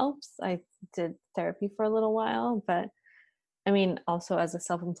also helps. I did therapy for a little while, but I mean, also as a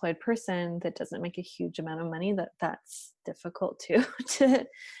self-employed person that doesn't make a huge amount of money, that's difficult too.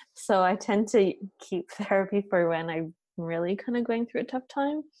 So I tend to keep therapy for when I'm really kind of going through a tough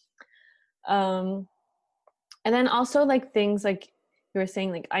time. And then also like things like you were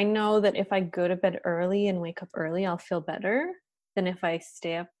saying, like I know that if I go to bed early and wake up early, I'll feel better than if I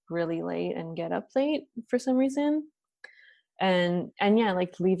stay up really late and get up late for some reason. And yeah,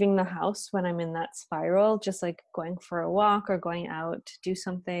 like leaving the house when I'm in that spiral, just like going for a walk or going out to do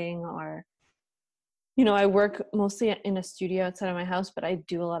something, or I work mostly in a studio outside of my house, but I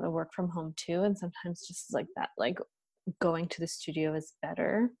do a lot of work from home too, and sometimes just like that, like going to the studio is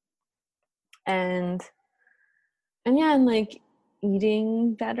better. And yeah, and like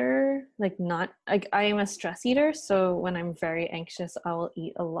eating better, like not like, I am a stress eater, so when I'm very anxious I will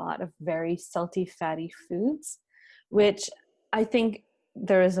eat a lot of very salty fatty foods, which I think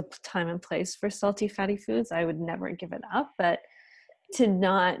there is a time and place for salty fatty foods. I would never give it up, but there's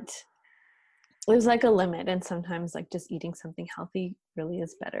like a limit, and sometimes like just eating something healthy really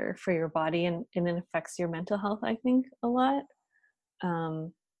is better for your body, and it affects your mental health, I think, a lot.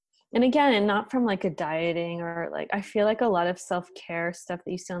 And again, and not from like a dieting, or like, I feel like a lot of self-care stuff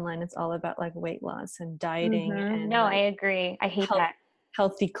that you see online, it's all about like weight loss and dieting Mm-hmm. and No, like I agree. I hate that.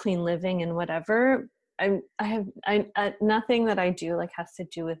 healthy, clean living and whatever. I have nothing that I do like has to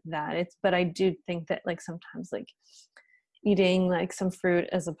do with that. But I do think that like sometimes like eating like some fruit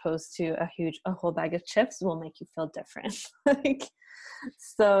as opposed to a whole bag of chips will make you feel different. Like,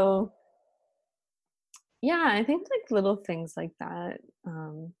 so yeah, I think like little things like that.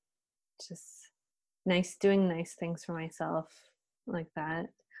 Just doing nice things for myself like that.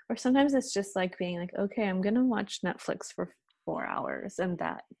 Or sometimes it's just like being like, okay, I'm gonna watch Netflix for 4 hours, and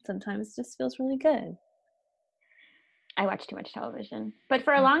that sometimes just feels really good. I watch too much television, but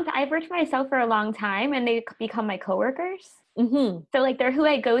for a long time, I've worked for myself for a long time, and they become my coworkers. Mm-hmm. So like they're who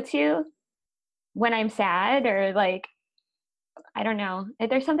I go to when I'm sad, or like, I don't know.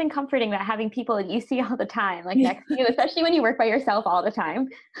 There's something comforting about having people that you see all the time, like next to you, especially when you work by yourself all the time.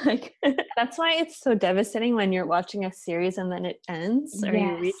 Like That's why it's so devastating when you're watching a series and then it ends, or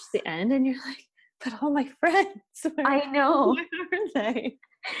you reach the end and you're like, but all my friends, I know. where are they?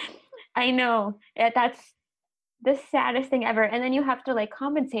 I know. That's the saddest thing ever. And then you have to like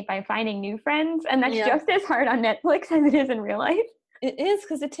compensate by finding new friends, and that's just as hard on Netflix as it is in real life. It is,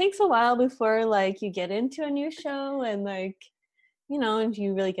 because it takes a while before like you get into a new show, and like, and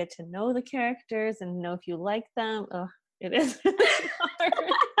you really get to know the characters and know if you like them. Oh, it is hard.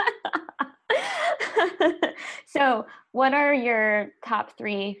 So what are your top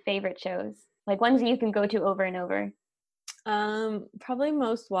 3 favorite shows? Like ones that you can go to over and over? Probably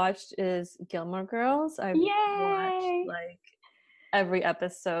most watched is Gilmore Girls. I've watched like every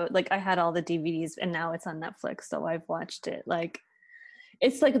episode. Like I had all the DVDs, and now it's on Netflix, so I've watched it. Like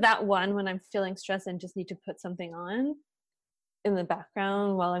it's like that one when I'm feeling stressed and just need to put something on in the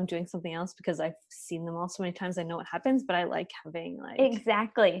background while I'm doing something else, because I've seen them all so many times. I know what happens, but I like having like,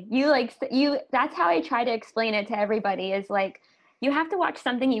 exactly, that's how I try to explain it to everybody, is like, you have to watch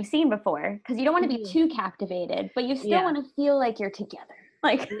something you've seen before, because you don't want to be too captivated, but you still want to feel like you're together.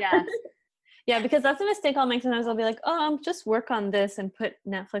 Like, yeah, because that's a mistake I'll make. Sometimes I'll be like, oh, I'm just work on this and put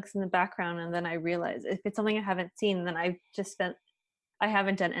Netflix in the background, and then I realize if it's something I haven't seen, then I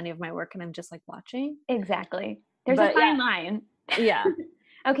haven't done any of my work, and I'm just like watching. Exactly. There's a fine line. Yeah.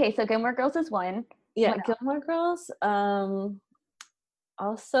 Okay, so Gilmore Girls is one. Yeah, Gilmore Girls.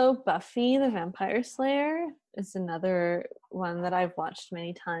 Also Buffy the Vampire Slayer is another one that I've watched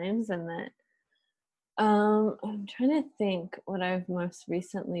many times, and that I'm trying to think what I've most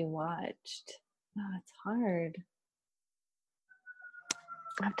recently watched. Oh, it's hard.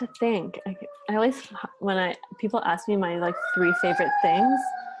 I have to think. I always, when people ask me my like 3 favorite things,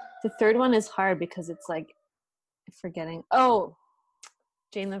 the third one is hard because it's like forgetting. Oh,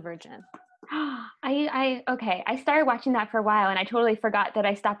 Jane the Virgin. I started watching that for a while, and I totally forgot that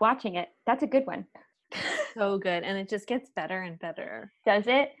I stopped watching it. That's a good one. So good, and it just gets better and better. Does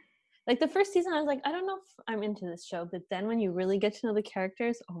it? Like the first season, I was like, I don't know if I'm into this show, but then when you really get to know the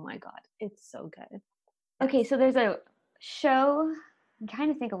characters, oh my god, it's so good. Okay, so there's a show. I'm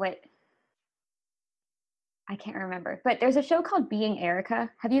trying to think of what. I can't remember, but there's a show called Being Erica.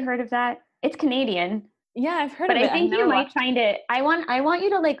 Have you heard of that? It's Canadian, Yeah, I've heard but of I it. I've think you never might watched find it. I want you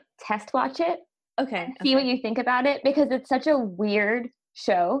to like test watch it Okay, and see what okay. you think about it because it's such a weird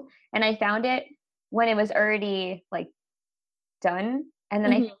show. And I found it when it was already like done, and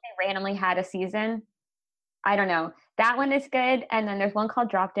then I think Mhm. they randomly had a season. I don't know. That one is good, and then there's one called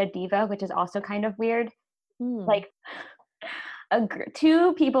Drop Dead Diva, which is also kind of weird. Mm. Like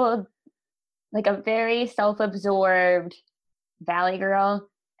two people, like a very self-absorbed valley girl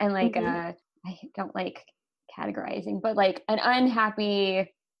and like Mhm. I don't like categorizing, but like an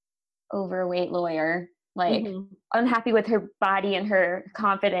unhappy overweight lawyer, like Mhm. unhappy with her body and her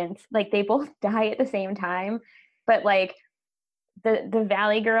confidence. Like they both die at the same time, but like the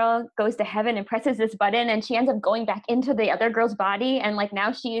valley girl goes to heaven and presses this button and she ends up going back into the other girl's body and like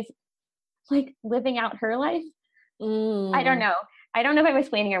now she's like living out her life. I don't Mm. know. I don't know if I'm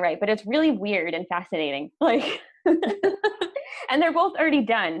explaining it right, but it's really weird and fascinating. Like and they're both already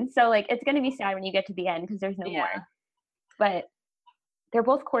done. So like it's going to be sad when you get to the end because there's no more. Yeah. But they're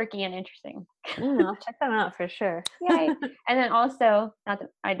both quirky and interesting. I'll check them out for sure. Yay. And then also, not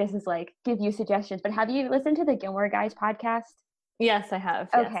that this is like give you suggestions, but have you listened to the Gilmore Guys podcast? Yes, I have.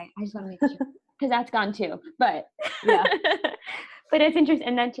 Yes. Okay, I just want to make sure because that's gone too. But Yeah. but it's interesting.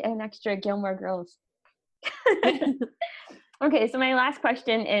 And then an extra Gilmore Girls. Okay, so my last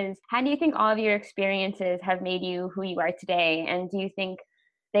question is, how do you think all of your experiences have made you who you are today? And do you think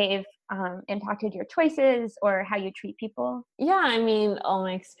they've impacted your choices or how you treat people? Yeah, I mean, all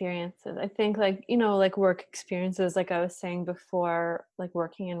my experiences. I think like, like work experiences, like I was saying before, like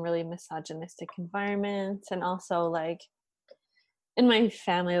working in really misogynistic environments and also like in my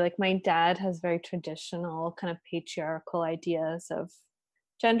family, like my dad has very traditional kind of patriarchal ideas of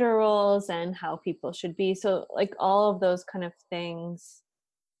gender roles and how people should be. So like all of those kind of things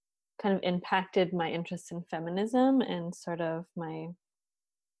kind of impacted my interest in feminism and sort of my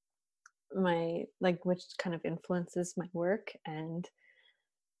like which kind of influences my work and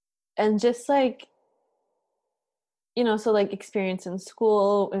just like so like experience in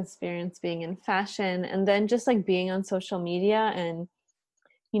school, experience being in fashion, and then just like being on social media and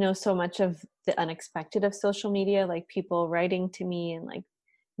so much of the unexpected of social media, like people writing to me and like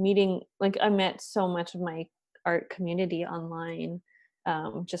meeting, like I met so much of my art community online,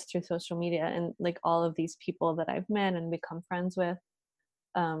 just through social media, and like all of these people that I've met and become friends with,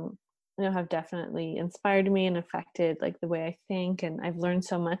 um, have definitely inspired me and affected like the way I think, and I've learned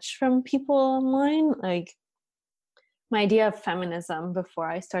so much from people online. Like my idea of feminism before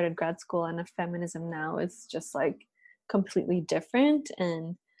I started grad school and of feminism now is just like completely different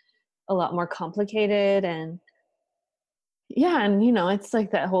and a lot more complicated. And yeah, and it's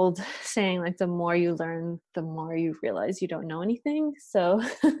like that whole saying, like the more you learn, the more you realize you don't know anything. So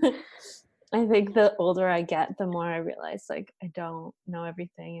I think the older I get, the more I realize like I don't know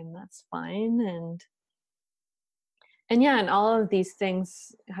everything, and that's fine. And yeah, and all of these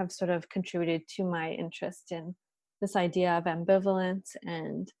things have sort of contributed to my interest in this idea of ambivalence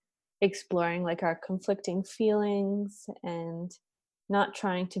and exploring like our conflicting feelings and not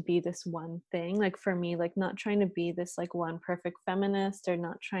trying to be this one thing. Like for me, like not trying to be this like one perfect feminist or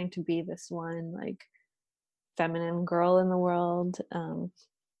not trying to be this one like feminine girl in the world,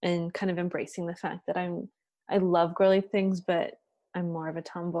 and kind of embracing the fact that I love girly things, but I'm more of a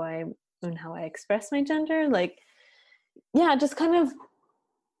tomboy in how I express my gender. Like yeah, just kind of,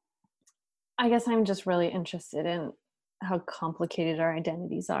 I guess I'm just really interested in how complicated our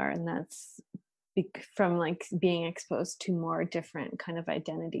identities are, and that's from like being exposed to more different kind of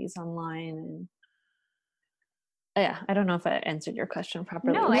identities online. And yeah, I don't know if I answered your question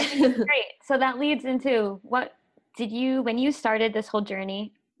properly. No, I think it's great. So that leads into what did you when you started this whole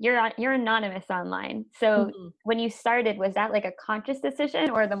journey? You're anonymous online. So Mhm. when you started, was that like a conscious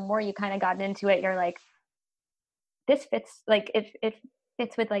decision, or the more you kind of got into it, you're like, this fits like it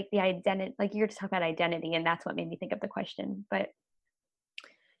fits with like the identity, like you're just talking about identity, and that's what made me think of the question. But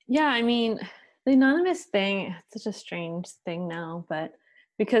Yeah, I mean, the anonymous thing, it's such a strange thing now, but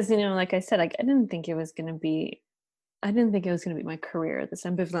because, like I said, like I didn't think it was going to be my career, this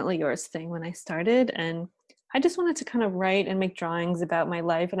Ambivalently Yours thing when I started. And I just wanted to kind of write and make drawings about my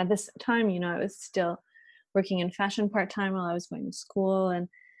life. And at this time, I was still working in fashion part-time while I was going to school. And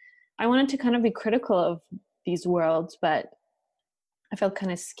I wanted to kind of be critical of these worlds, but I felt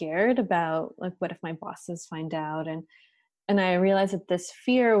kind of scared about like, what if my bosses find out? And I realized that this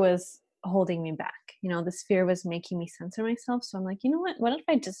fear was holding me back. this fear was making me censor myself. So I'm like, you know what if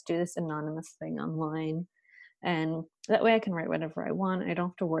I just do this anonymous thing online, and that way I can write whatever I want. I don't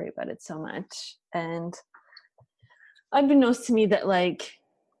have to worry about it so much. And unbeknownst to me that like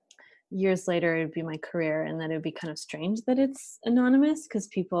years later it would be my career, and that it would be kind of strange that it's anonymous, because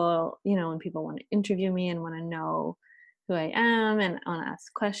people, when people want to interview me and want to know who I am and want to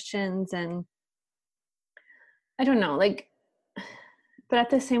ask questions, and I don't know, like, but at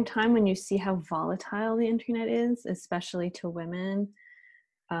the same time, when you see how volatile the internet is, especially to women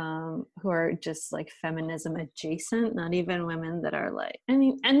who are just like feminism adjacent, not even women that are like,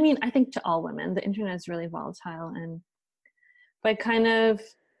 I think to all women, the internet is really volatile, and by kind of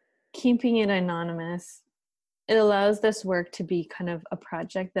keeping it anonymous, it allows this work to be kind of a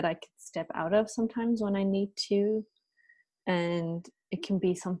project that I can step out of sometimes when I need to. And it can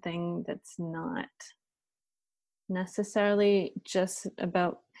be something that's not necessarily just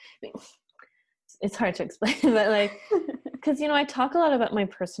about, it's hard to explain, but like, because, I talk a lot about my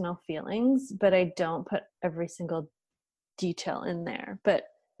personal feelings, but I don't put every single detail in there. But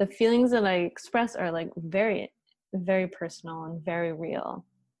the feelings that I express are like very, very personal and very real.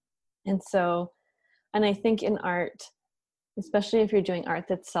 And so, and I think in art, especially if you're doing art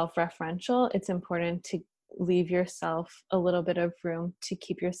that's self-referential, it's important to leave yourself a little bit of room to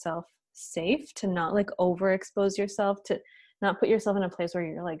keep yourself safe, to not like overexpose yourself, to not put yourself in a place where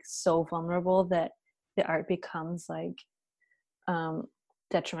you're like so vulnerable that the art becomes like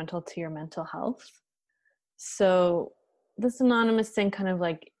detrimental to your mental health. So this anonymous thing kind of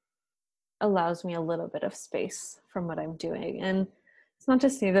like allows me a little bit of space from what I'm doing. And it's not to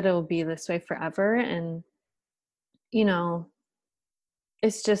say that it will be this way forever. And,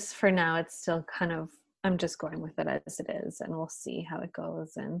 it's just for now, it's still kind of, I'm just going with it as it is, and we'll see how it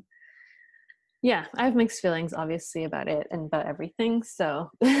goes. And yeah, I have mixed feelings obviously about it and about everything. So,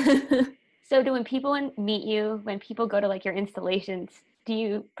 So do when people meet you, when people go to like your installations, do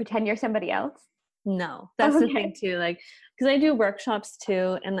you pretend you're somebody else? No, that's the thing too. Like, because I do workshops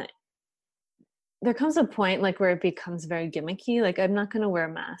too, and there comes a point like where it becomes very gimmicky. Like, I'm not going to wear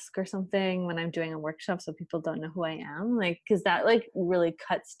a mask or something when I'm doing a workshop so people don't know who I am. Like, because that like really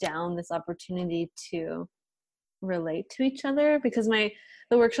cuts down this opportunity to relate to each other. Because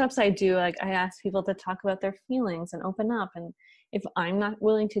the workshops I do, like, I ask people to talk about their feelings and open up. And if I'm not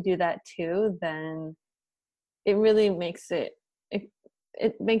willing to do that too, then it really makes it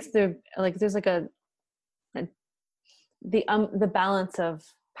makes there's like the balance of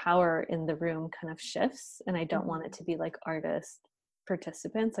power in the room kind of shifts, and I don't want it to be like artist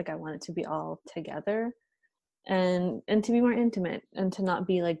participants. Like, I want it to be all together and to be more intimate, and to not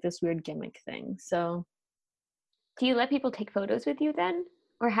be like this weird gimmick thing. So do you let people take photos with you then,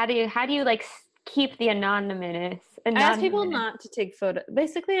 or how do you like keep the anonymous? I ask people not to take photos.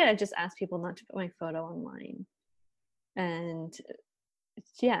 Basically, I just ask people not to put my photo online, and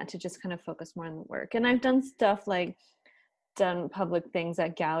yeah, to just kind of focus more on the work. And I've done stuff like done public things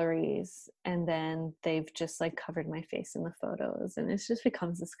at galleries, and then they've just like covered my face in the photos, and it just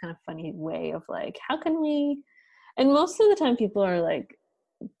becomes this kind of funny way of like, how can we, and most of the time people are like,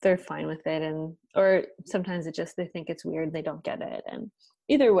 they're fine with it, and or sometimes it just, they think it's weird, they don't get it, and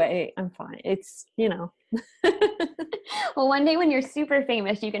either way I'm fine. It's Well, one day when you're super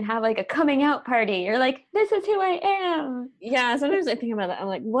famous, you can have like a coming out party. You're like, this is who I am. Yeah, sometimes I think about that. I'm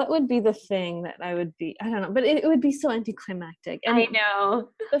like, what would be the thing that I would be? I don't know, but it would be so anticlimactic. And I know.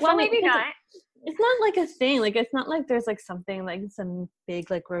 Well, maybe not. It's not like a thing. Like, it's not like there's like something like some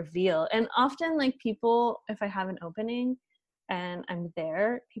big like reveal. And often like people, if I have an opening and I'm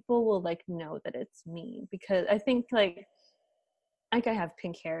there, people will like know that it's me, because I think like I have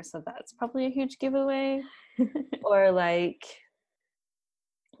pink hair, so that's probably a huge giveaway. Or like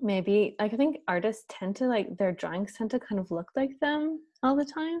maybe like, I think artists tend to like, their drawings tend to kind of look like them all the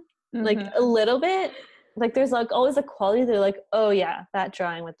time. Like a little bit, like there's like always a quality. They're like, oh yeah, that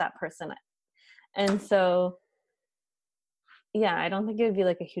drawing with that person. And so yeah, I don't think it would be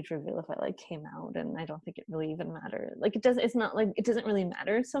like a huge reveal if I like came out, and I don't think it really even mattered. Like, it's not like, it doesn't really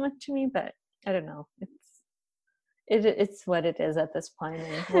matter so much to me, but I don't know. It's what it is at this point,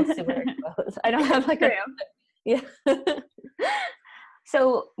 and we'll see where it goes. I don't have like yeah.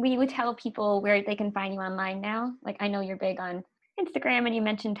 So we would tell people where they can find you online now. Like, I know you're big on Instagram and you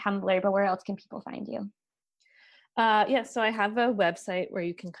mentioned Tumblr, but where else can people find you? Yeah, so I have a website where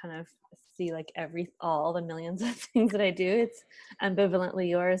you can kind of see like all the millions of things that I do. It's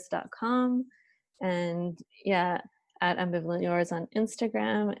ambivalentlyyours.com, and yeah, at Ambivalent Yours on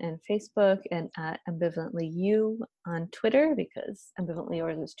Instagram and Facebook, and at AmbivalentlyYou on Twitter, because Ambivalently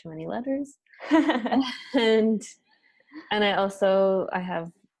Yours is too many letters. and I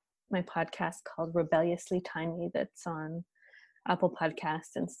have my podcast called Rebelliously Tiny that's on Apple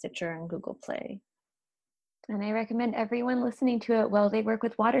Podcasts and Stitcher and Google Play. And I recommend everyone listening to it while they work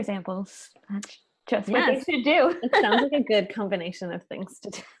with water samples. That's just what they should do. It sounds like a good combination of things to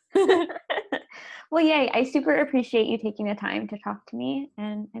do. Well, yay. I super appreciate you taking the time to talk to me,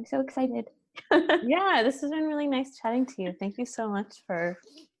 and I'm so excited. Yeah, this has been really nice chatting to you. Thank you so much for,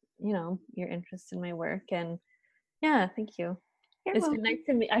 your interest in my work. And yeah, thank you. It's been nice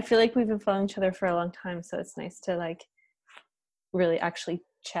to meet. I feel like we've been following each other for a long time, so it's nice to like really actually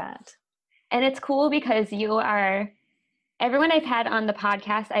chat. And it's cool because you are everyone I've had on the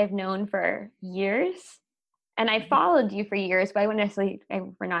podcast I've known for years, and I followed you for years, but I wouldn't necessarily,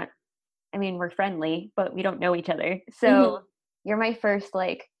 we're friendly, but we don't know each other. So you're my first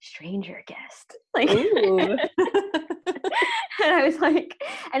like stranger guest. Like, ooh. And I was like,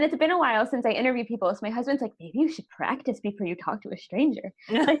 and it's been a while since I interviewed people. So my husband's like, maybe you should practice before you talk to a stranger.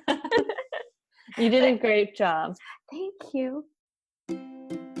 You did a great job. Thank you.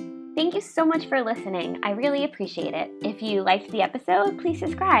 Thank you so much for listening. I really appreciate it. If you liked the episode, please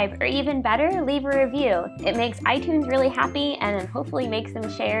subscribe, or even better, leave a review. It makes iTunes really happy and hopefully makes them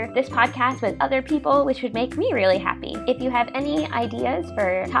share this podcast with other people, which would make me really happy. If you have any ideas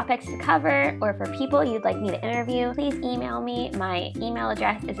for topics to cover or for people you'd like me to interview, please email me. My email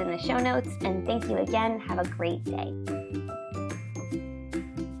address is in the show notes. And thank you again. Have a great day.